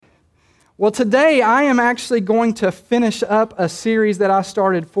Well, today I am actually going to finish up a series that I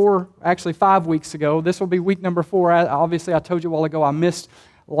started 5 weeks ago. This will be week number 4. Obviously, I told you a while ago I missed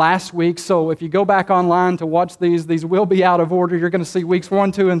last week, so if you go back online to watch these will be out of order. You're going to see weeks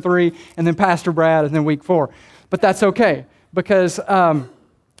 1, 2, and 3, and then Pastor Brad, and then week 4. But that's okay, because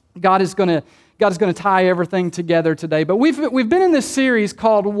God is going to tie everything together today. But we've been in this series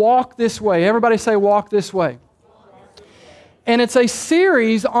called Walk This Way. Everybody say, Walk This Way. And it's a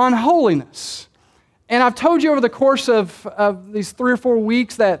series on holiness. And I've told you over the course of these 3 or 4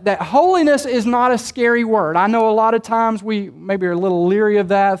 weeks that holiness is not a scary word. I know a lot of times we maybe are a little leery of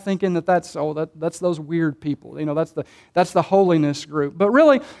that, thinking that's those weird people. You know, that's the holiness group. But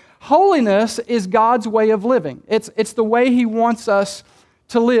really, holiness is God's way of living. It's the way He wants us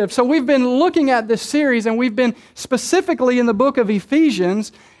to live. So we've been looking at this series, and we've been specifically in the book of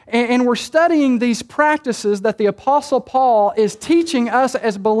Ephesians, and we're studying these practices that the Apostle Paul is teaching us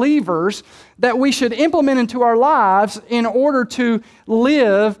as believers that we should implement into our lives in order to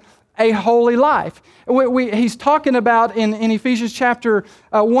live a holy life. He's talking about in Ephesians chapter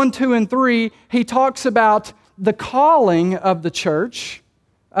 1, 2, and 3, he talks about the calling of the church,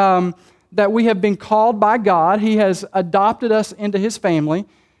 that we have been called by God. He has adopted us into His family.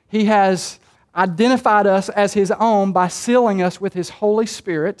 He has identified us as His own by sealing us with His Holy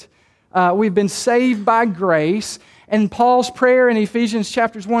Spirit. We've been saved by grace. And Paul's prayer in Ephesians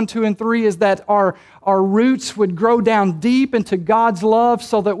chapters 1, 2, and 3 is that our roots would grow down deep into God's love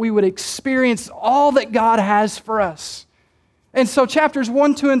so that we would experience all that God has for us. And so chapters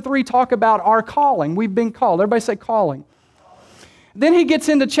 1, 2, and 3 talk about our calling. We've been called. Everybody say calling. Then he gets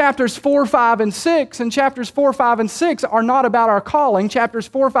into chapters 4, 5, and 6, and chapters 4, 5, and 6 are not about our calling. Chapters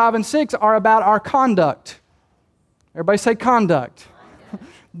 4, 5, and 6 are about our conduct. Everybody say conduct.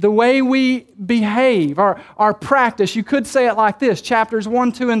 The way we behave, our practice. You could say it like this. Chapters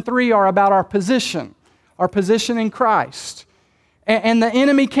 1, 2, and 3 are about our position in Christ. And the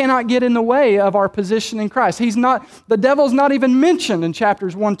enemy cannot get in the way of our position in Christ. The devil's not even mentioned in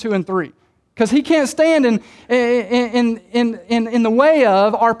chapters 1, 2, and 3. Because he can't stand in the way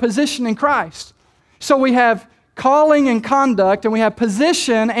of our position in Christ. So we have calling and conduct, and we have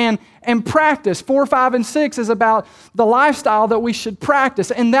position and practice. 4, 5, and 6 is about the lifestyle that we should practice.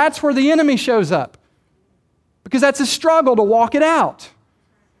 And that's where the enemy shows up. Because that's a struggle to walk it out.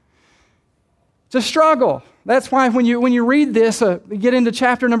 It's a struggle. That's why when you read this, you get into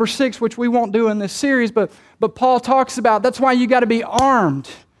chapter number 6, which we won't do in this series, but Paul talks about, that's why you got to be armed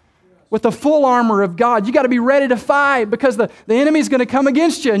with the full armor of God. You got to be ready to fight because the enemy's going to come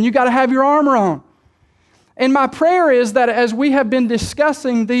against you, and you got to have your armor on. And my prayer is that as we have been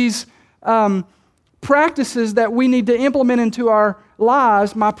discussing these practices that we need to implement into our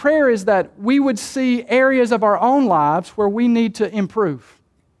lives, my prayer is that we would see areas of our own lives where we need to improve.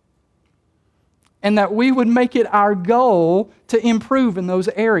 And that we would make it our goal to improve in those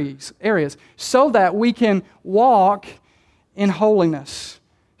areas so that we can walk in holiness.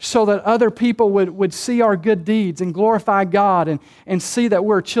 So that other people would see our good deeds and glorify God and see that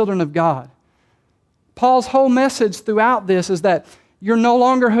we're children of God. Paul's whole message throughout this is that you're no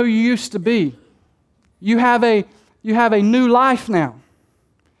longer who you used to be. You have a new life now.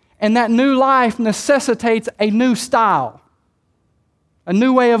 And that new life necessitates a new style, a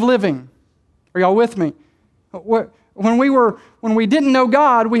new way of living. Are y'all with me? When we didn't know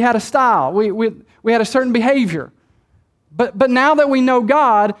God, we had a style. We had a certain behavior. But now that we know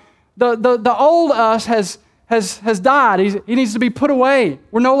God, the old us has died. He needs to be put away.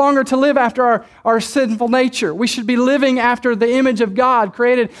 We're no longer to live after our sinful nature. We should be living after the image of God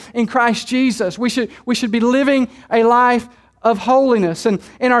created in Christ Jesus. We should be living a life of holiness. And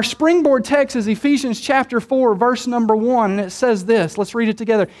our springboard text is Ephesians chapter 4, verse number 1, and it says this. Let's read it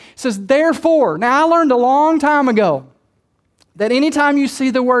together. It says, therefore. Now I learned a long time ago that anytime you see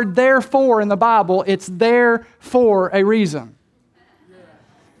the word therefore in the Bible, it's there for a reason.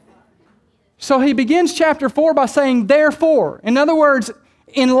 So he begins chapter 4 by saying, therefore. In other words,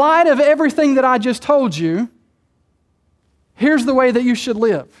 in light of everything that I just told you, here's the way that you should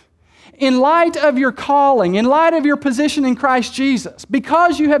live. In light of your calling, in light of your position in Christ Jesus,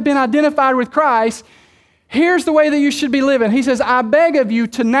 because you have been identified with Christ, here's the way that you should be living. He says, I beg of you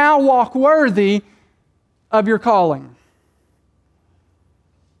to now walk worthy of your calling.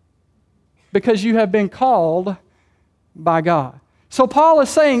 Because you have been called by God. So Paul is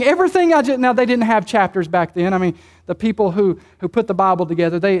saying everything now they didn't have chapters back then. I mean, the people who put the Bible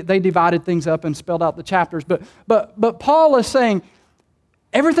together, they divided things up and spelled out the chapters. But Paul is saying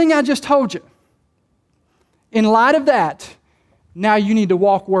everything I just told you, in light of that, now you need to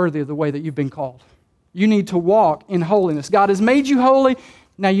walk worthy of the way that you've been called. You need to walk in holiness. God has made you holy.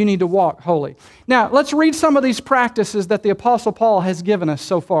 Now you need to walk holy. Now, let's read some of these practices that the Apostle Paul has given us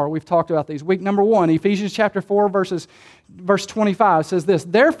so far. We've talked about these. Week number 1, Ephesians chapter 4, verse 25 says this,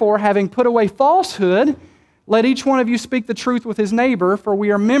 "Therefore, having put away falsehood, let each one of you speak the truth with his neighbor, for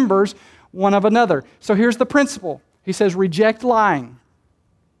we are members one of another." So here's the principle. He says, reject lying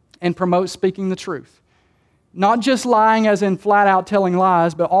and promote speaking the truth. Not just lying as in flat out telling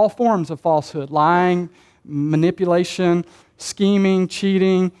lies, but all forms of falsehood. Lying, manipulation, scheming,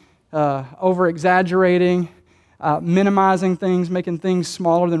 cheating, over-exaggerating, minimizing things, making things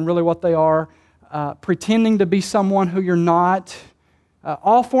smaller than really what they are, pretending to be someone who you're not.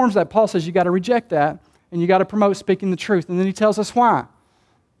 All forms that Paul says you got to reject that, and you got to promote speaking the truth. And then he tells us why.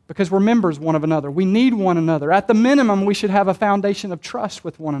 Because we're members one of another. We need one another. At the minimum, we should have a foundation of trust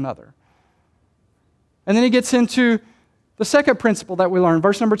with one another. And then he gets into the second principle that we learn.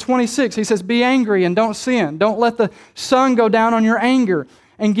 Verse number 26, he says, "Be angry and don't sin. Don't let the sun go down on your anger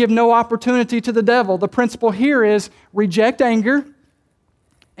and give no opportunity to the devil." The principle here is reject anger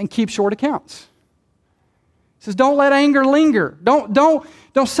and keep short accounts. He says, don't let anger linger. Don't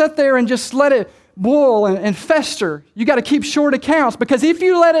sit there and just let it boil and fester. You got to keep short accounts, because if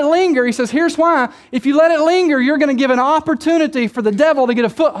you let it linger, he says, here's why. If you let it linger, you're going to give an opportunity for the devil to get a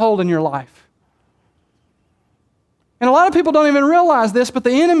foothold in your life. And a lot of people don't even realize this, but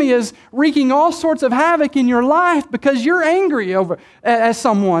the enemy is wreaking all sorts of havoc in your life because you're angry at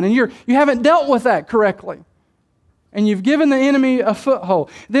someone and you haven't dealt with that correctly. And you've given the enemy a foothold.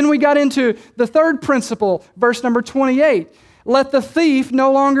 Then we got into the third principle, verse number 28. "Let the thief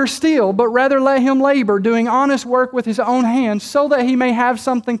no longer steal, but rather let him labor, doing honest work with his own hands, so that he may have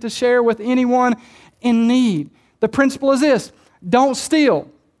something to share with anyone in need." The principle is this: don't steal.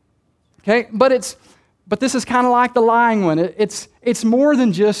 Okay? But this is kind of like the lying one. It's more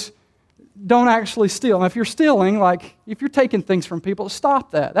than just don't actually steal. Now, if you're stealing, like if you're taking things from people,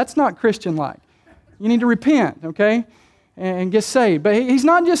 stop that. That's not Christian-like. You need to repent, okay, and get saved. But he's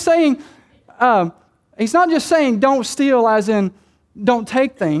not just saying don't steal as in don't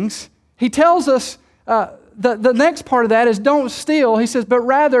take things. He tells us the next part of that is don't steal. He says, but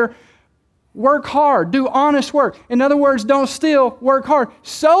rather work hard, do honest work. In other words, don't steal, work hard.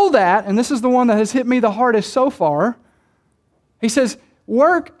 So that, and this is the one that has hit me the hardest so far, he says,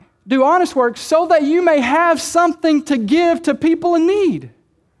 do honest work so that you may have something to give to people in need.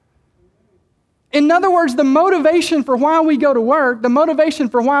 In other words, the motivation for why we go to work, the motivation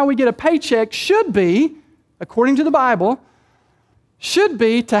for why we get a paycheck should be, according to the Bible, should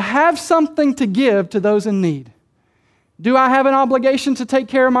be to have something to give to those in need. Do I have an obligation to take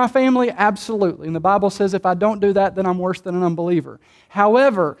care of my family? Absolutely. And the Bible says if I don't do that, then I'm worse than an unbeliever.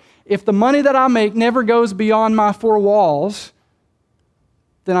 However, if the money that I make never goes beyond my four walls,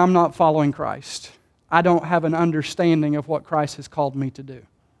 then I'm not following Christ. I don't have an understanding of what Christ has called me to do.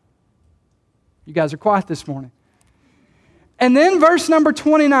 You guys are quiet this morning. And then verse number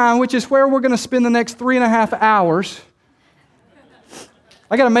 29, which is where we're going to spend the next 3.5 hours.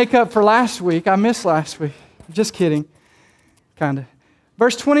 I got to make up for last week. I missed last week. Just kidding. Kind of.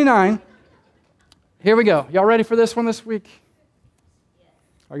 Verse 29. Here we go. Y'all ready for this one this week?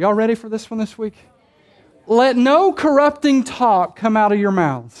 Are y'all ready for this one this week? Let no corrupting talk come out of your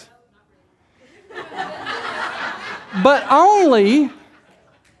mouths, but only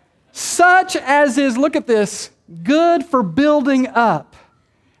such as is, look at this, good for building up,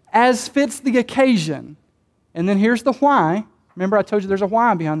 as fits the occasion. And then here's the why. Remember, I told you there's a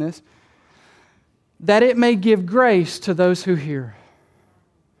why behind this. That it may give grace to those who hear.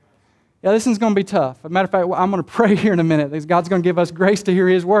 Yeah, this one's going to be tough. As a matter of fact, I'm going to pray here in a minute. God's going to give us grace to hear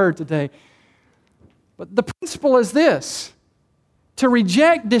His word today. But the principle is this: to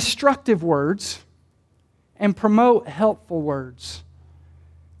reject destructive words and promote helpful words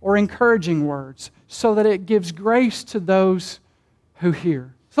or encouraging words so that it gives grace to those who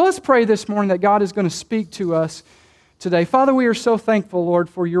hear. So let's pray this morning that God is going to speak to us today. Father, we are so thankful, Lord,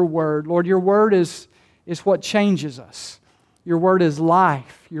 for your word. Lord, your word is what changes us. Your word is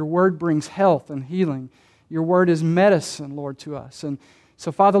life. Your word brings health and healing. Your word is medicine, Lord, to us. And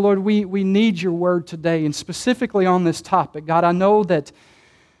so, Father, Lord, we need your word today, and specifically on this topic. God, I know that,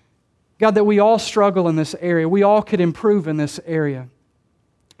 God, that we all struggle in this area. We all could improve in this area.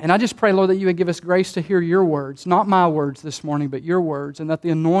 And I just pray, Lord, that you would give us grace to hear your words, not my words this morning, but your words, and that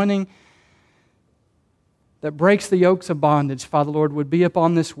the anointing that breaks the yokes of bondage, Father, Lord, would be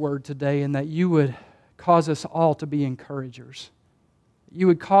upon this word today, and that you would cause us all to be encouragers. You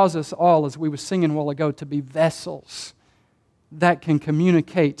would cause us all, as we were singing a while ago, to be vessels that can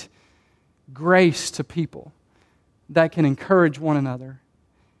communicate grace to people, that can encourage one another.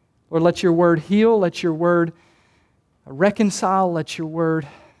 Lord, let your word heal, let your word reconcile. Let your word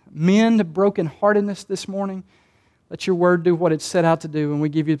mend brokenheartedness this morning. Let your word do what it's set out to do, and we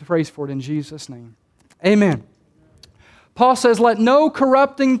give you the praise for it in Jesus' name. Amen. Paul says, let no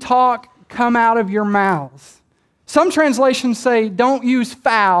corrupting talk come out of your mouths. Some translations say, don't use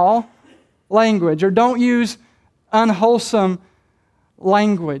foul language, or don't use unwholesome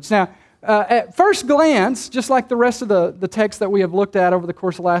language. Now, at first glance, just like the rest of the text that we have looked at over the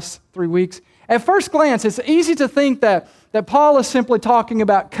course of the last 3 weeks, at first glance, it's easy to think that Paul is simply talking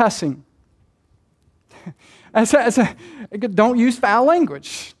about cussing. Don't use foul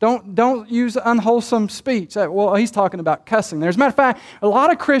language. Don't use unwholesome speech. Well, he's talking about cussing there. As a matter of fact, a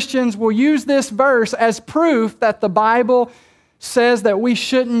lot of Christians will use this verse as proof that the Bible says that we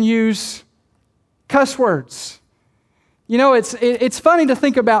shouldn't use cuss words. You know, it's funny to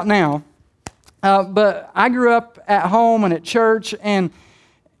think about now, but I grew up at home and at church, and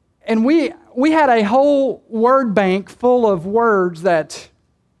we had a whole word bank full of words that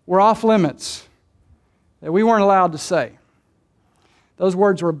were off limits, that we weren't allowed to say. Those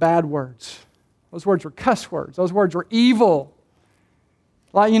words were bad words. Those words were cuss words. Those words were evil.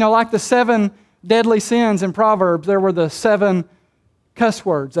 Like the 7 deadly sins in Proverbs, there were the 7 cuss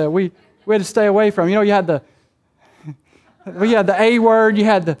words that we had to stay away from. You know, you had the A word, you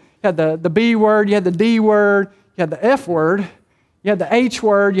had the B word, you had the D word, you had the F word, you had the H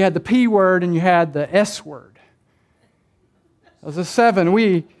word, you had the P word, and you had the S word. Those are 7. And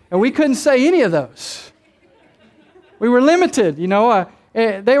we couldn't say any of those. We were limited,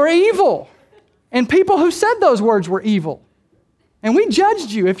 they were evil. And people who said those words were evil. And we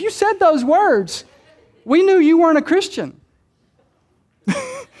judged you. If you said those words, we knew you weren't a Christian.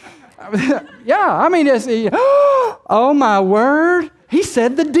 Yeah, oh my word, he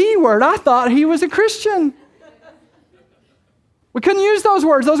said the D word. I thought he was a Christian. We couldn't use those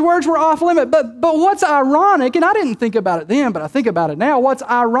words. Those words were off limit. But what's ironic, and I didn't think about it then, but I think about it now, what's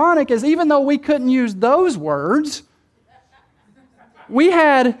ironic is even though we couldn't use those words, we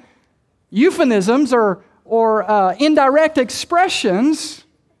had euphemisms or indirect expressions,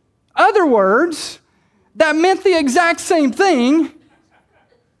 other words, that meant the exact same thing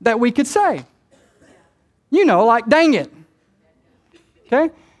that we could say. Like dang it. Okay?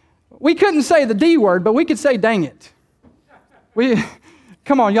 We couldn't say the D word, but we could say dang it.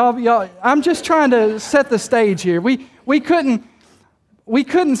 Come on, y'all. I'm just trying to set the stage here. We couldn't say, we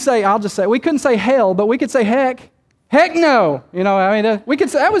couldn't say hell, but we could say heck. Heck no. We could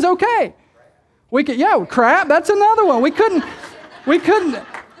say that was okay. We could, crap, that's another one. We couldn't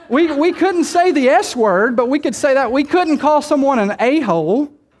say the S word, but we could say that. We couldn't call someone an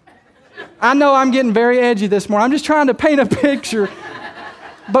a-hole. I know I'm getting very edgy this morning. I'm just trying to paint a picture.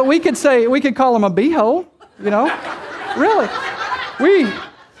 But we could call them a b-hole, Really.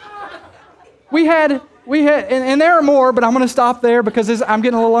 We had, and there are more, but I'm going to stop there because I'm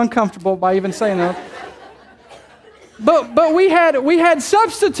getting a little uncomfortable by even saying that. But we had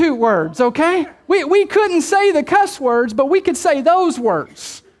substitute words, okay? We couldn't say the cuss words, but we could say those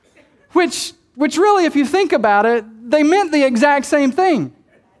words, which really, if you think about it, they meant the exact same thing.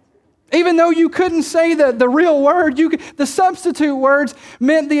 Even though you couldn't say the real word, the substitute words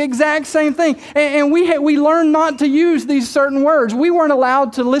meant the exact same thing. And we learned not to use these certain words. We weren't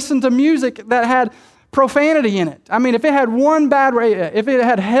allowed to listen to music that had profanity in it. If it had one bad word, if it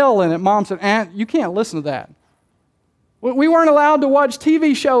had hell in it, Mom said, you can't listen to that. We weren't allowed to watch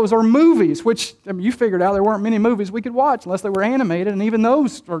TV shows or movies, which you figured out there weren't many movies we could watch unless they were animated, and even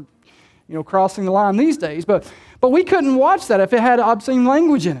those are crossing the line these days. But we couldn't watch that if it had obscene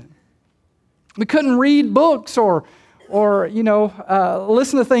language in it. We couldn't read books or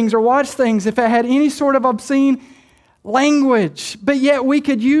listen to things or watch things if it had any sort of obscene language. But yet we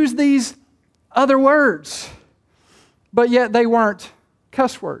could use these other words. But yet they weren't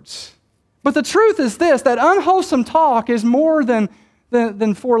cuss words. But the truth is this, that unwholesome talk is more than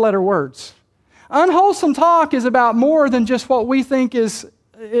 4-letter words. Unwholesome talk is about more than just what we think is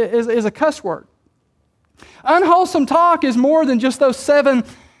a cuss word. Unwholesome talk is more than just those 7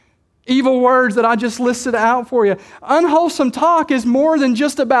 evil words that I just listed out for you. Unwholesome talk is more than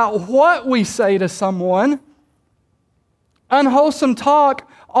just about what we say to someone. Unwholesome talk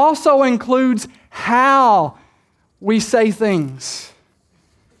also includes how we say things.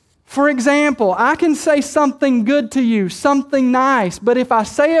 For example, I can say something good to you, something nice, but if I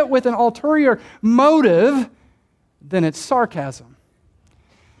say it with an ulterior motive, then it's sarcasm.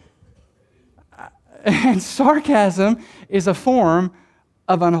 And sarcasm is a form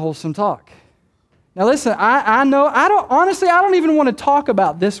of unwholesome talk. Now listen, I don't even want to talk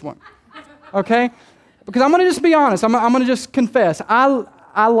about this one, okay? Because I'm going to just be honest. I'm going to just confess.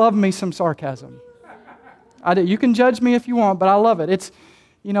 I love me some sarcasm. I do. You can judge me if you want, but I love it. It's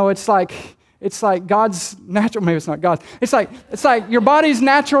like God's natural, maybe it's not God's. It's like your body's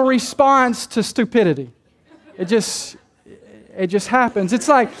natural response to stupidity. It just happens. It's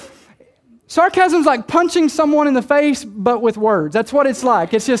like, sarcasm's like punching someone in the face, but with words. That's what it's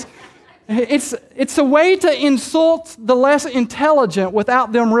like. It's a way to insult the less intelligent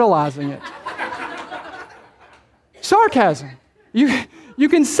without them realizing it. Sarcasm. You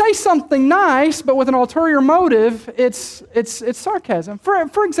can say something nice, but with an ulterior motive, it's sarcasm.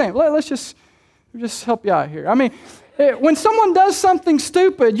 For example, let's just help you out here. I mean, when someone does something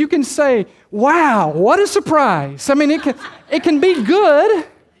stupid, you can say, "Wow, what a surprise!" I mean, it can be good.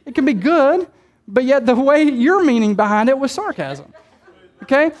 It can be good, but yet the way you're meaning behind it was sarcasm.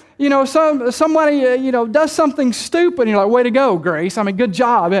 Okay? Somebody does something stupid, and you're like, "Way to go, Grace. I mean, good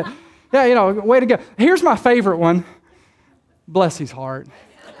job." Yeah, way to go. Here's my favorite one. Bless his heart.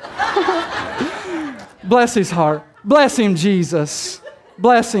 Bless his heart. Bless him, Jesus.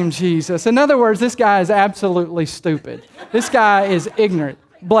 Bless him, Jesus. In other words, this guy is absolutely stupid. This guy is ignorant.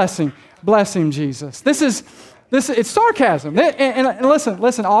 Bless him. Bless him, Jesus. It's sarcasm. And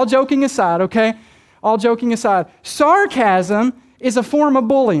listen, all joking aside, okay? All joking aside, sarcasm is a form of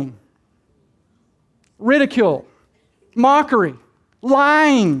bullying, ridicule, mockery,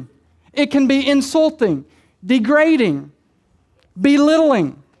 lying. It can be insulting, degrading,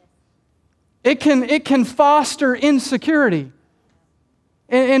 belittling. It can foster insecurity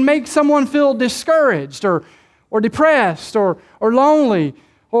and make someone feel discouraged or depressed or lonely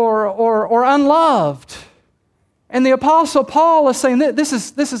or unloved. And the Apostle Paul is saying that this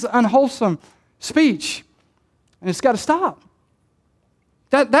is unwholesome speech, and it's got to stop.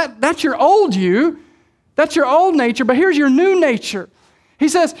 That's your old you. That's your old nature, but here's your new nature. He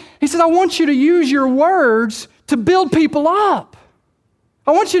says, I want you to use your words to build people up.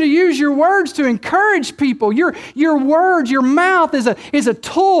 I want you to use your words to encourage people. Your words, your mouth is a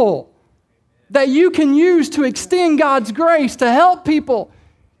tool that you can use to extend God's grace, to help people,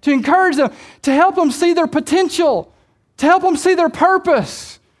 to encourage them, to help them see their potential, to help them see their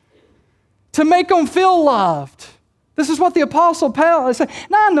purpose, to make them feel loved. This is what the Apostle Paul is saying.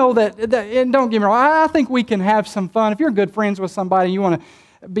 Now, I know that, and don't get me wrong, I think we can have some fun. If you're good friends with somebody and you want to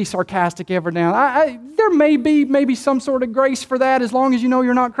be sarcastic every now and then, there may be some sort of grace for that as long as you know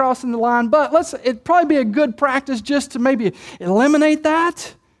you're not crossing the line. But it'd probably be a good practice just to maybe eliminate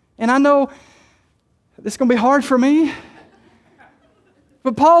that. And I know this is going to be hard for me.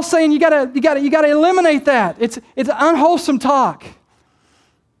 But Paul's saying you gotta eliminate that. It's unwholesome talk.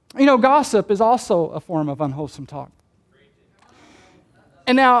 Gossip is also a form of unwholesome talk.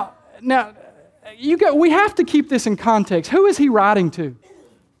 And now we have to keep this in context. Who is he writing to?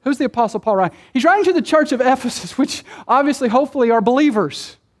 Who's the Apostle Paul writing? He's writing to the church of Ephesus, which obviously, hopefully, are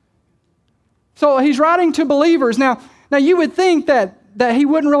believers. So he's writing to believers. Now you would think that he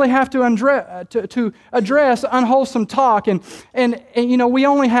wouldn't really have to address unwholesome talk, and we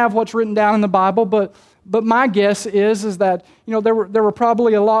only have what's written down in the Bible, but my guess is that there were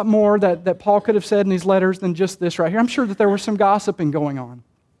probably a lot more that Paul could have said in these letters than just this right here. I'm sure that there was some gossiping going on.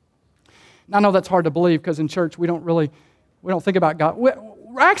 And I know that's hard to believe because in church we don't think about gossip.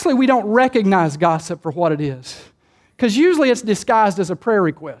 Actually, we don't recognize gossip for what it is, because usually it's disguised as a prayer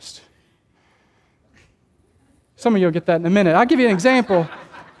request. Some of you will get that in a minute. I'll give you an example.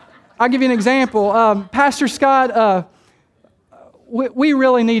 Pastor Scott, we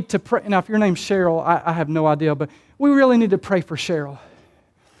really need to pray. Now, if your name's Cheryl, I have no idea, but we really need to pray for Cheryl.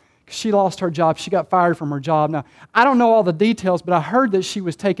 She lost her job. She got fired from her job. Now, I don't know all the details, but I heard that she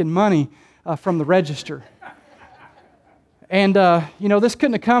was taking money from the register. And, this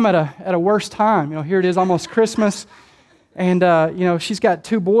couldn't have come at a worse time. Here it is, almost Christmas. And, she's got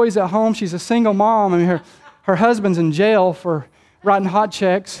 2 boys at home. She's a single mom. I mean, her husband's in jail for writing hot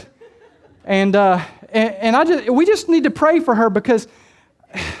checks. And we just need to pray for her, because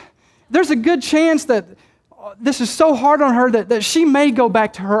there's a good chance that this is so hard on her that she may go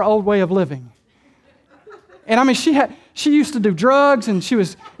back to her old way of living. And I mean, she used to do drugs, and she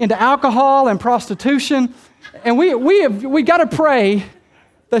was into alcohol and prostitution. And we got to pray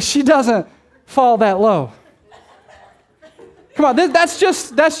that she doesn't fall that low. Come on, that's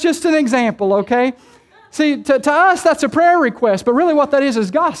just an example, okay? See, to us that's a prayer request, but really what that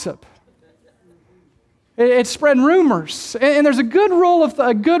is gossip. It's spreading rumors. And there's a good rule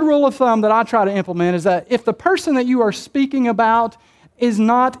of thumb that I try to implement, is that if the person that you are speaking about is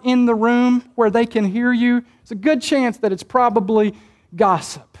not in the room where they can hear you, it's a good chance that it's probably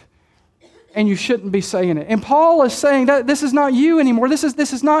gossip. And you shouldn't be saying it. And Paul is saying that this is not you anymore. This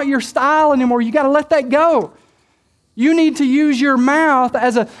is not your style anymore. You got to let that go. You need to use your mouth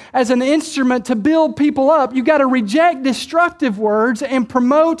as an instrument to build people up. You've got to reject destructive words and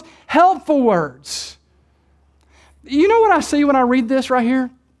promote helpful words. You know what I see when I read this right here?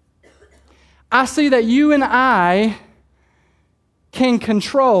 I see that you and I can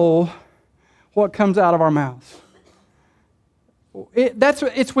control what comes out of our mouths.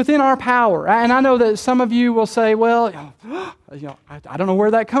 It's within our power. And I know that some of you will say, well, I don't know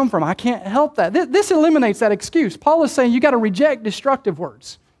where that come from. I can't help that. This eliminates that excuse. Paul is saying you got to reject destructive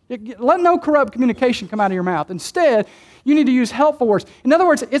words. Let no corrupt communication come out of your mouth. Instead, you need to use helpful words. In other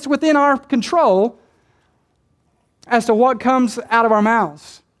words, it's within our control as to what comes out of our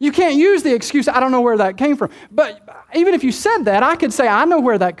mouths. You can't use the excuse, I don't know where that came from. But even if you said that, I could say, I know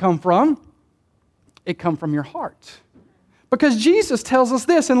where that come from. It come from your heart. Because Jesus tells us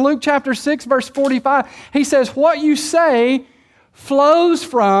this in Luke chapter 6, verse 45. He says, what you say flows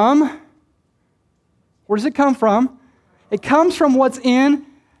from, where does it come from? It comes from what's in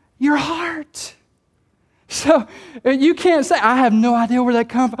your heart. So you can't say, I have no idea where that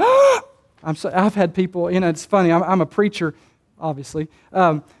comes from. I've had people, it's funny, I'm a preacher, obviously.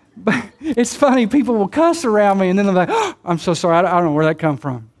 But it's funny, people will cuss around me and then they're like, I'm so sorry, I don't know where that come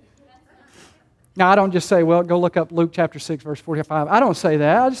from. Now, I don't just say, well, go look up Luke chapter 6, verse 45. I don't say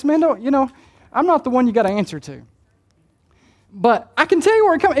that. I just, I'm not the one you got to answer to. But I can tell you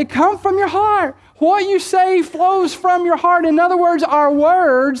where it comes. It comes from your heart. What you say flows from your heart. In other words, our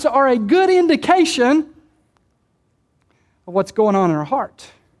words are a good indication of what's going on in our heart.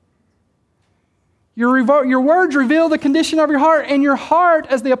 Your words reveal the condition of your heart, and your heart,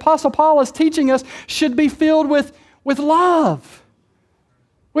 as the Apostle Paul is teaching us, should be filled with love.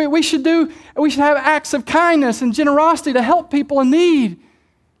 We should have acts of kindness and generosity to help people in need.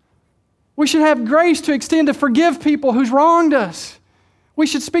 We should have grace to extend to forgive people who's wronged us. We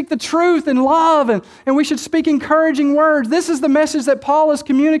should speak the truth in love, and we should speak encouraging words. This is the message that Paul is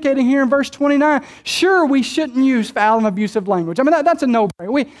communicating here in verse 29. Sure, we shouldn't use foul and abusive language. I mean, that's a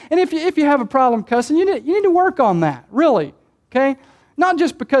no-brainer. And if you have a problem cussing, you need to work on that, really, okay? Not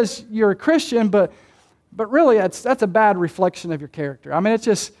just because you're a Christian, but really, that's a bad reflection of your character. I mean,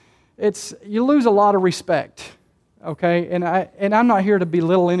 you lose a lot of respect, okay? And I'm not here to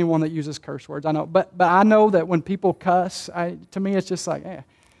belittle anyone that uses curse words. I know, but I know that when people cuss, to me, it's just like,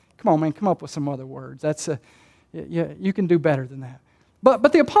 come on, man, come up with some other words. You can do better than that.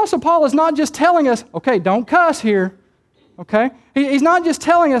 But the Apostle Paul is not just telling us, okay, don't cuss here, okay? He's not just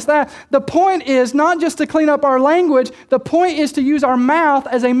telling us that. The point is not just to clean up our language. The point is to use our mouth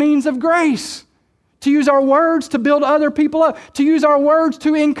as a means of grace. To use our words to build other people up, to use our words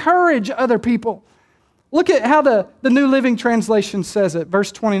to encourage other people. Look at how the New Living Translation says it,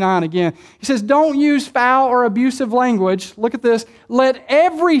 verse 29 again. He says, don't use foul or abusive language. Look at this. Let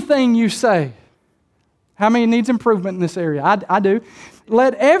everything you say. How many needs improvement in this area? I do.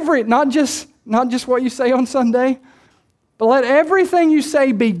 Let not just what you say on Sunday, but let everything you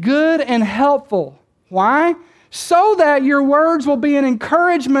say be good and helpful. Why? So that your words will be an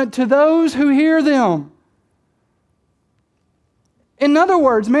encouragement to those who hear them. In other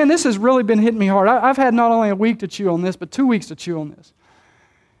words, man, this has really been hitting me hard. I've had not only a week to chew on this, but 2 weeks to chew on this.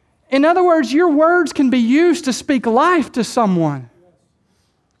 In other words, your words can be used to speak life to someone.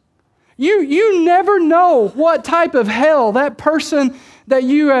 You never know what type of hell that person that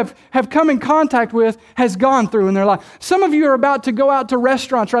you have come in contact with has gone through in their life. Some of you are about to go out to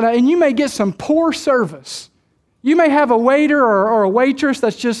restaurants right now, and you may get some poor service. You may have a waiter or a waitress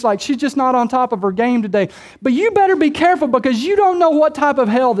that's just like, she's just not on top of her game today. But you better be careful because you don't know what type of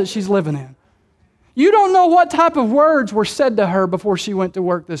hell that she's living in. You don't know what type of words were said to her before she went to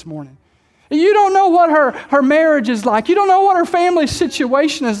work this morning. You don't know what her marriage is like. You don't know what her family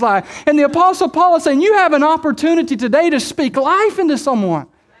situation is like. And the Apostle Paul is saying, you have an opportunity today to speak life into someone.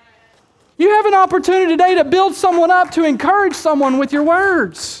 You have an opportunity today to build someone up, to encourage someone with your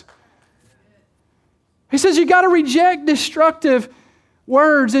words. He says you got to reject destructive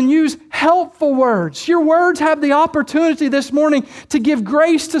words and use helpful words. Your words have the opportunity this morning to give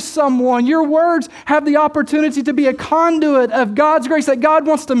grace to someone. Your words have the opportunity to be a conduit of God's grace, that God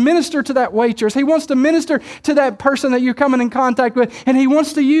wants to minister to that waitress. He wants to minister to that person that you're coming in contact with, and He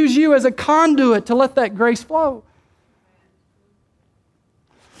wants to use you as a conduit to let that grace flow.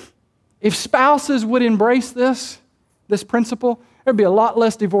 If spouses would embrace this principle, there'd be a lot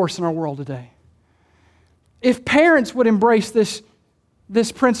less divorce in our world today. If parents would embrace this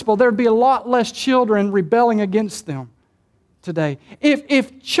principle, there'd be a lot less children rebelling against them today.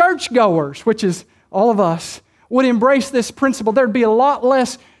 If churchgoers, which is all of us, would embrace this principle, there'd be a lot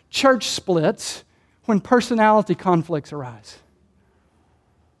less church splits when personality conflicts arise.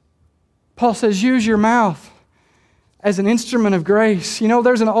 Paul says, use your mouth as an instrument of grace. You know,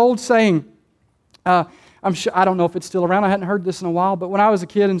 there's an old saying, I'm sure, I don't know if it's still around, I hadn't heard this in a while, but when I was a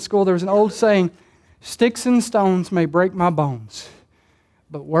kid in school, there was an old saying, "Sticks and stones may break my bones,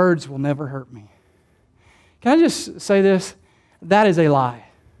 but words will never hurt me." Can I just say this? That is a lie.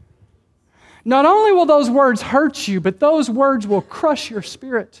 Not only will those words hurt you, but those words will crush your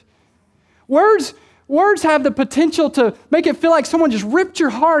spirit. Words have the potential to make it feel like someone just ripped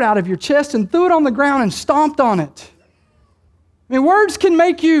your heart out of your chest and threw it on the ground and stomped on it. I mean, words can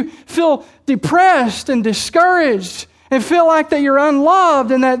make you feel depressed and discouraged and feel like that you're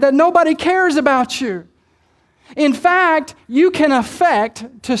unloved and that nobody cares about you. In fact, you can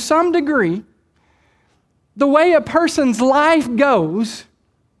affect, to some degree, the way a person's life goes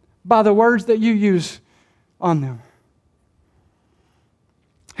by the words that you use on them.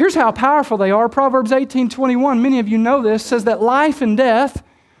 Here's how powerful they are. Proverbs 18:21, many of you know this, says that life and death,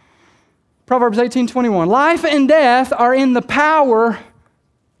 Proverbs 18:21, life and death are in the power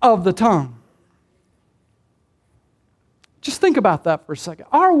of the tongue. Just think about that for a second.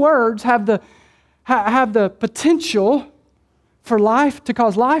 Our words have the potential for life, to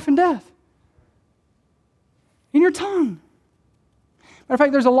cause life and death in your tongue. Matter of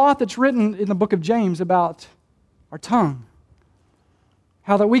fact, there's a lot that's written in the book of James about our tongue.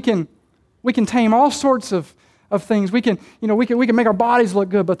 How that we can tame all sorts of things. We can make our bodies look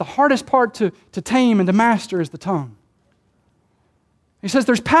good, but the hardest part to tame and to master is the tongue. He says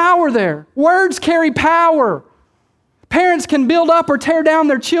there's power there. Words carry power. Parents can build up or tear down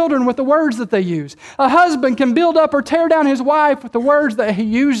their children with the words that they use. A husband can build up or tear down his wife with the words that he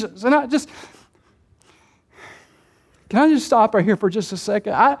uses. And can I just stop right here for just a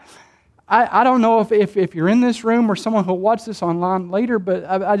second? I don't know if you're in this room or someone who will watch this online later, but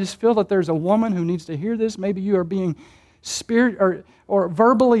I just feel that there's a woman who needs to hear this. Maybe you are being or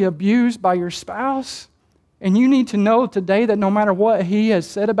verbally abused by your spouse, and you need to know today that no matter what he has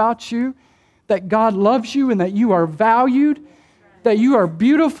said about you, that God loves you and that you are valued, that you are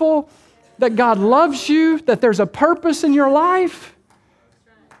beautiful, that God loves you, that there's a purpose in your life.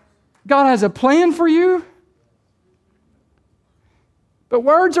 God has a plan for you. But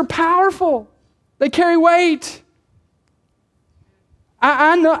words are powerful. They carry weight.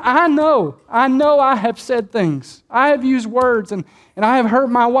 I know I have said things. I have used words and I have hurt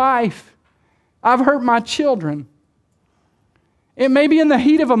my wife. I've hurt my children. It may be in the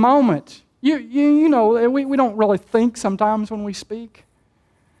heat of a moment. You know, we don't really think sometimes when we speak.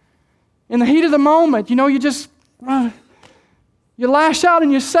 In the heat of the moment, you just, you lash out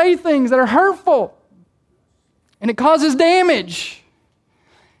and you say things that are hurtful. And it causes damage.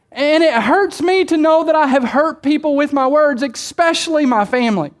 And it hurts me to know that I have hurt people with my words, especially my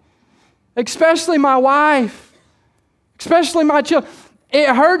family, especially my wife, especially my children. It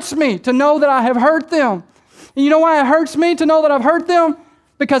hurts me to know that I have hurt them. And you know why it hurts me to know that I've hurt them?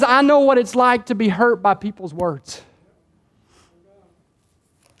 Because I know what it's like to be hurt by people's words.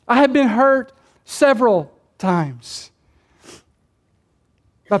 I have been hurt several times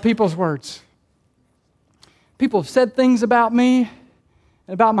by people's words. People have said things about me,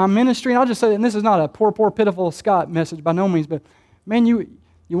 about my ministry, and I'll just say that, and this is not a poor, pitiful Scott message by no means, but man, you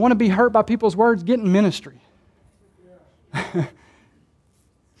want to be hurt by people's words, get in ministry.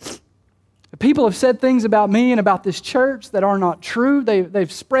 People have said things about me and about this church that are not true.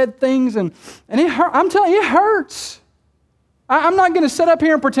 They've spread things, and it hurt. I'm telling you, it hurts. I'm not going to sit up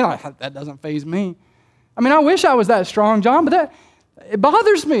here and pretend like that doesn't faze me. I mean, I wish I was that strong, John, but it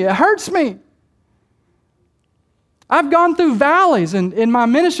bothers me. It hurts me. I've gone through valleys in my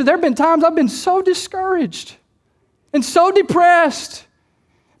ministry. There have been times I've been so discouraged and so depressed.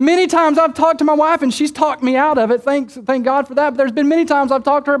 Many times I've talked to my wife and she's talked me out of it. Thank God for that. But there's been many times I've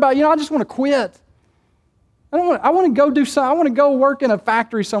talked to her about, I just want to quit. I want to go do something. I want to go work in a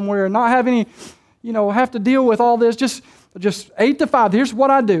factory somewhere and not have any, have to deal with all this. Just 8 to 5. Here's what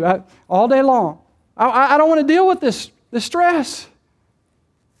I do all day long. I don't want to deal with this stress.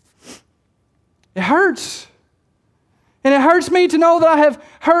 It hurts. And it hurts me to know that I have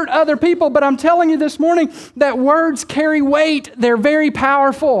hurt other people, but I'm telling you this morning that words carry weight. They're very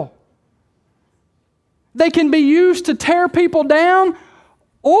powerful. They can be used to tear people down,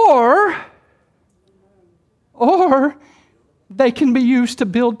 or they can be used to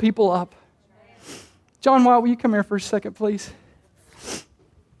build people up. John White, will you come here for a second, please?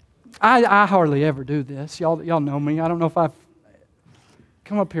 I hardly ever do this. Y'all know me. I don't know if I've...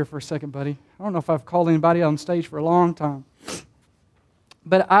 Come up here for a second, buddy. I don't know if I've called anybody on stage for a long time.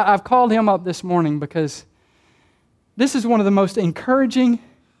 But I've called him up this morning because this is one of the most encouraging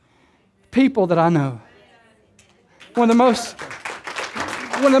people that I know. One of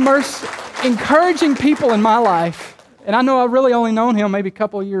the most encouraging people in my life And I know I've really only known him maybe a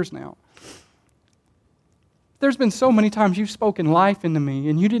couple of years now. There's been so many times you've spoken life into me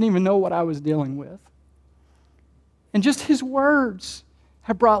and you didn't even know what I was dealing with. And just his words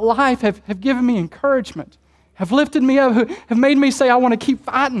have brought life, have given me encouragement, have lifted me up, have made me say, I want to keep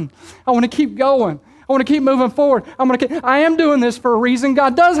fighting. I want to keep going. I want to keep moving forward. I am doing this for a reason.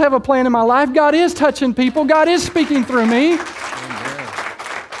 God does have a plan in my life. God is touching people. God is speaking through me.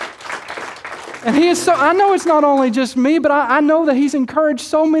 And he is so, I know it's not only just me, but I know that he's encouraged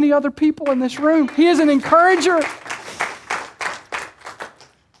so many other people in this room. He is an encourager.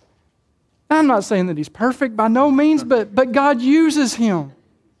 I'm not saying that he's perfect by no means, but God uses him.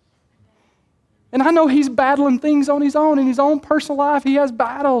 And I know he's battling things on his own, in his own personal life. He has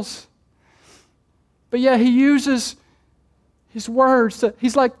battles. But yeah, he uses his words.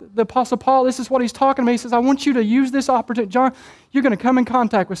 He's like the Apostle Paul. This is what he's talking about. He says, I want you to use this opportunity. John, you're going to come in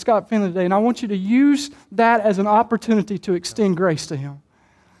contact with Scott Finley today, and I want you to use that as an opportunity to extend grace to him.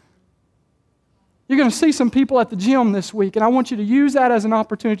 You're going to see some people at the gym this week, and I want you to use that as an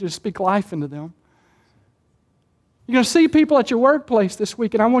opportunity to speak life into them. You're going to see people at your workplace this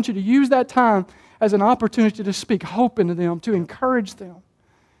week, and I want you to use that time as an opportunity to speak hope into them, to encourage them.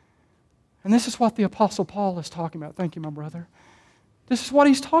 And this is what the Apostle Paul is talking about. Thank you, my brother. This is what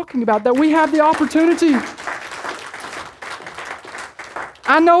he's talking about, that we have the opportunity.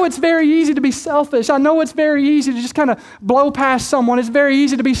 I know it's very easy to be selfish. I know it's very easy to just kind of blow past someone. It's very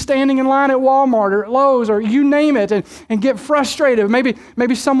easy to be standing in line at Walmart or at Lowe's or you name it and get frustrated.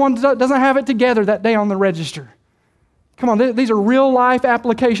 Maybe someone doesn't have it together that day on the register. Come on, these are real life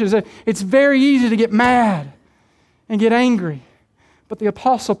applications. It's very easy to get mad and get angry. But the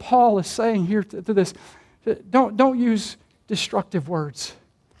Apostle Paul is saying here to this, don't use destructive words,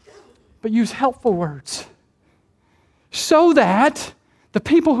 but use helpful words so that the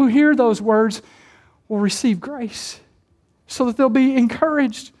people who hear those words will receive grace, so that they'll be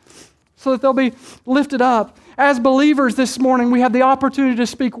encouraged, so that they'll be lifted up. As believers this morning, we have the opportunity to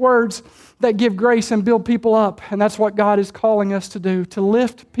speak words that give grace and build people up, and that's what God is calling us to do, to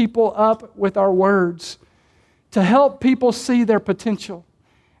lift people up with our words, to help people see their potential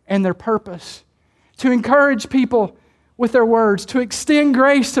and their purpose, to encourage people with their words, to extend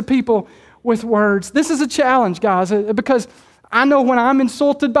grace to people with words. This is a challenge, guys, because I know when I'm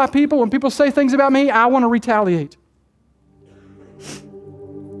insulted by people, when people say things about me, I want to retaliate.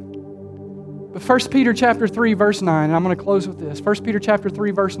 But 1 Peter chapter 3, verse 9, and I'm going to close with this. 1 Peter chapter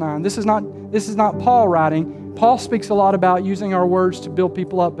 3, verse 9. This is not Paul writing. Paul speaks a lot about using our words to build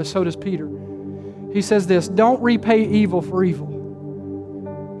people up, but so does Peter. He says this, don't repay evil for evil.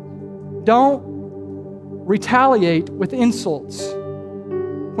 Don't retaliate with insults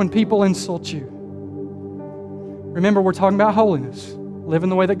when people insult you. Remember, we're talking about holiness, living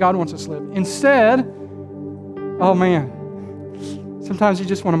the way that God wants us to live. Instead, oh man, sometimes you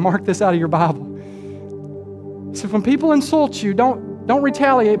just want to mark this out of your Bible. So when people insult you, don't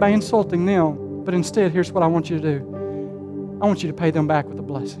retaliate by insulting them, but instead, here's what I want you to do. I want you to pay them back with a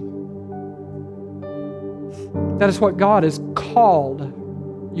blessing. That is what God has called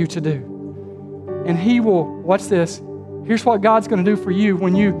you to do. And He will, watch this, here's what God's going to do for you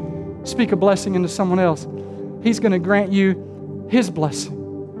when you speak a blessing into someone else. He's going to grant you His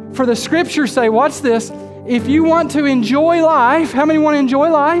blessing. For the Scriptures say, watch this, if you want to enjoy life, how many want to enjoy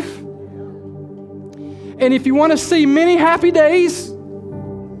life? And if you want to see many happy days,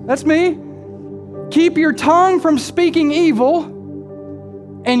 that's me, keep your tongue from speaking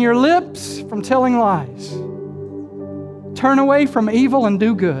evil and your lips from telling lies. Turn away from evil and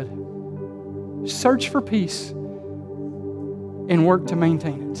do good. Search for peace and work to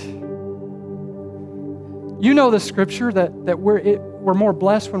maintain it. You know the scripture that we're more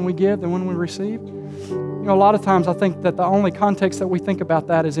blessed when we give than when we receive. You know, a lot of times I think that the only context that we think about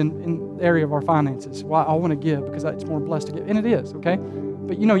that is in the area of our finances. Well, I want to give because it's more blessed to give. And it is, okay?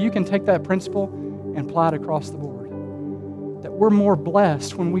 But you know, you can take that principle and apply it across the board. That we're more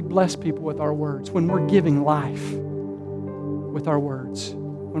blessed when we bless people with our words, when we're giving life with our words,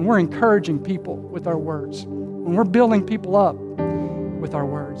 when we're encouraging people with our words, when we're building people up with our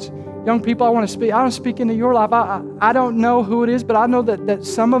words. Young people, I want to speak into your life. I don't know who it is, but I know that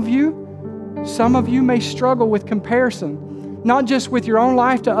some of you may struggle with comparison, not just with your own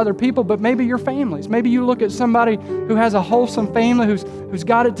life to other people, but maybe your families. Maybe you look at somebody who has a wholesome family, who's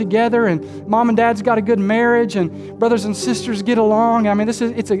got it together, and mom and dad's got a good marriage, and brothers and sisters get along. I mean, it's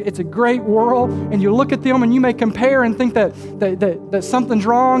a great world, and you look at them and you may compare and think that something's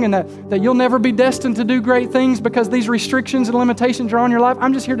wrong and that you'll never be destined to do great things because these restrictions and limitations are on your life.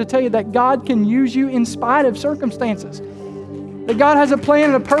 I'm just here to tell you that God can use you in spite of circumstances. That God has a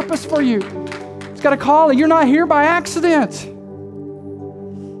plan and a purpose for you. It's got a calling. You're not here by accident.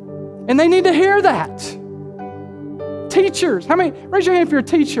 And they need to hear that. Teachers, raise your hand if you're a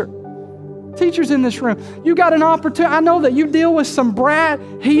teacher. Teachers in this room, you got an opportunity. I know that you deal with some brat,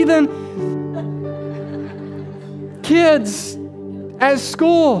 heathen kids at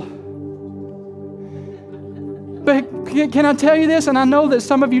school. But can I tell you this? And I know that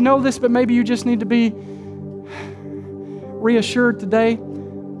some of you know this, but maybe you just need to be reassured today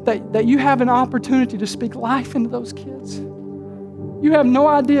that you have an opportunity to speak life into those kids. You have no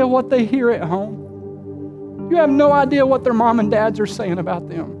idea what they hear at home. You have no idea what their mom and dads are saying about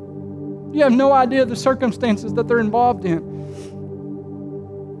them. You have no idea the circumstances that they're involved in.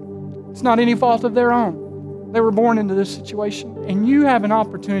 It's not any fault of their own. They were born into this situation, and you have an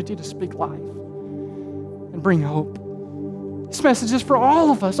opportunity to speak life and bring hope. This message is for all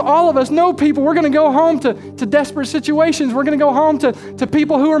of us. All of us know people. We're going to go home to desperate situations. We're going to go home to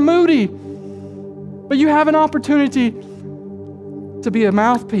people who are moody. But you have an opportunity to be a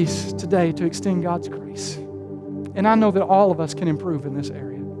mouthpiece today to extend God's grace. And I know that all of us can improve in this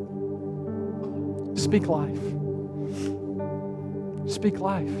area. Speak life. Speak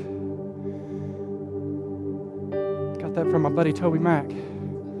life. Got that from my buddy Toby Mack.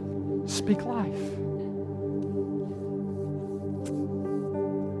 Speak life.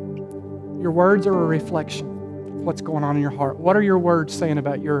 Your words are a reflection of what's going on in your heart. What are your words saying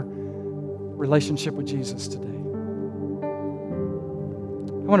about your relationship with Jesus today? I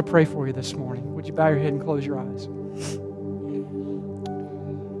want to pray for you this morning. Would you bow your head and close your eyes?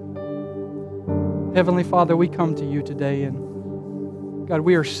 Heavenly Father, we come to you today, and God,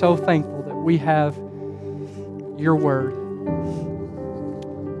 we are so thankful that we have your word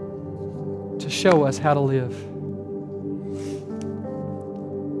to show us how to live.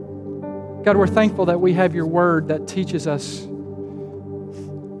 God, we're thankful that we have your word that teaches us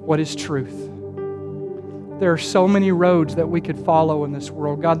what is truth. There are so many roads that we could follow in this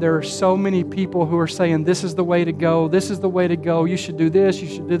world. God, there are so many people who are saying, this is the way to go, this is the way to go, you should do this, you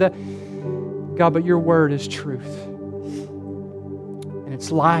should do that. God, but your word is truth. And it's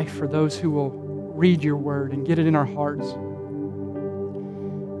life for those who will read your word and get it in our hearts.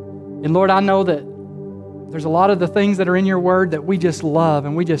 And Lord, I know that there's a lot of the things that are in your word that we just love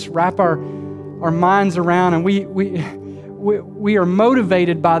and we just wrap our minds around, and we are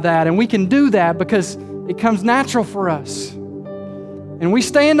motivated by that, and we can do that because it comes natural for us. And we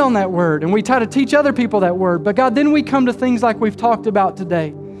stand on that word and we try to teach other people that word. But God, then we come to things like we've talked about today,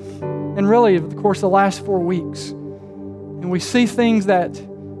 and really over the course of the last 4 weeks, and we see things that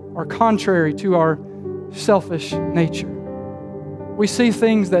are contrary to our selfish nature. We see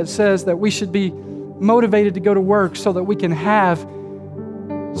things that says that we should be motivated to go to work so that we can have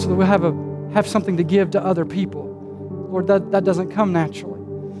something to give to other people. Lord, that doesn't come naturally.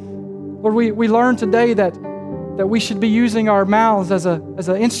 Lord, we learned today that we should be using our mouths as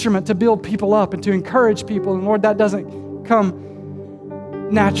an instrument to build people up and to encourage people. And Lord, that doesn't come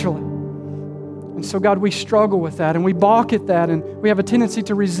naturally. And so, God, we struggle with that and we balk at that and we have a tendency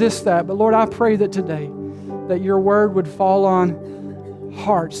to resist that. But Lord, I pray that today that your word would fall on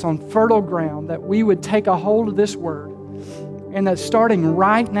hearts, on fertile ground, that we would take a hold of this word, and that starting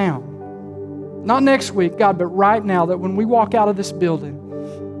right now, not next week, God, but right now, that when we walk out of this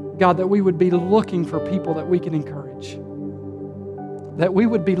building, God, that we would be looking for people that we can encourage. That we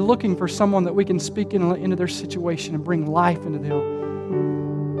would be looking for someone that we can speak into their situation and bring life into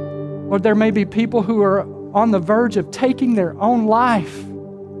them. Lord, there may be people who are on the verge of taking their own life,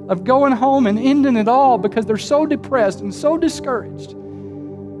 of going home and ending it all because they're so depressed and so discouraged,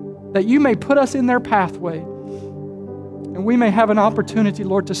 that you may put us in their pathway and we may have an opportunity,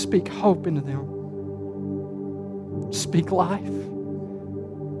 Lord, to speak hope into them. Speak life.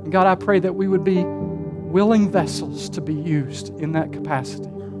 And God, I pray that we would be willing vessels to be used in that capacity.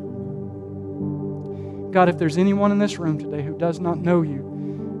 God, if there's anyone in this room today who does not know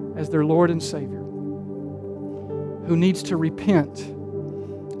you as their Lord and Savior, who needs to repent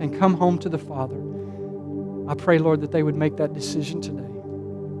and come home to the Father, I pray, Lord, that they would make that decision today.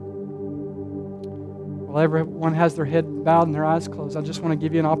 While everyone has their head bowed and their eyes closed, I just want to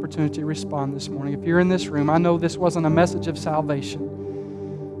give you an opportunity to respond this morning. If you're in this room, I know this wasn't a message of salvation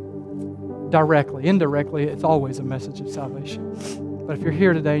directly. Indirectly, it's always a message of salvation. But if you're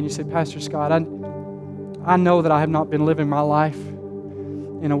here today and you say, Pastor Scott, I know that I have not been living my life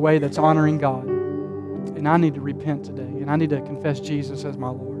in a way that's honoring God, and I need to repent today, and I need to confess Jesus as my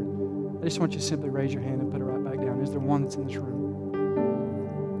Lord. I just want you to simply raise your hand and put it right back down. Is there one that's in this room?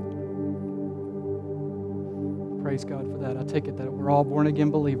 Praise God for that. I take it that we're all born-again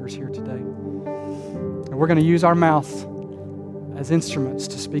believers here today. And we're going to use our mouth as instruments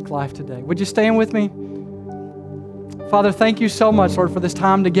to speak life today. Would you stand with me? Father, thank you so much, Lord, for this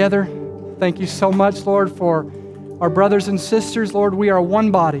time together. Thank you so much, Lord, for our brothers and sisters. Lord, we are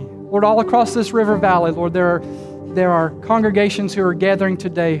one body. Lord, all across this river valley, Lord, there are congregations who are gathering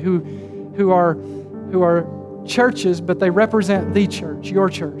today who are churches, but they represent the church,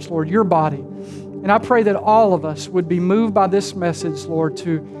 Lord, your body. And I pray that all of us would be moved by this message, Lord,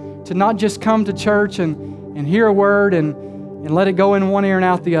 to not just come to church and hear a word and let it go in one ear and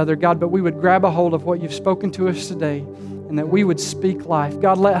out the other, God, but we would grab a hold of what you've spoken to us today and that we would speak life.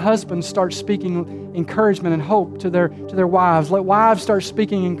 God, let husbands start speaking encouragement and hope to their wives. Let wives start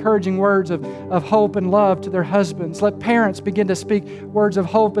speaking encouraging words of hope and love to their husbands. Let parents begin to speak words of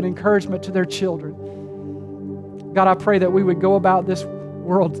hope and encouragement to their children. God, I pray that we would go about this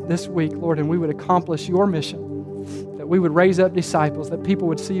world this week, Lord, and we would accomplish your mission, that we would raise up disciples, that people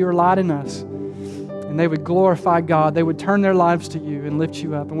would see your light in us, and they would glorify God. They would turn their lives to you and lift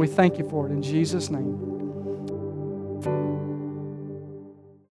you up. And we thank you for it in Jesus' name.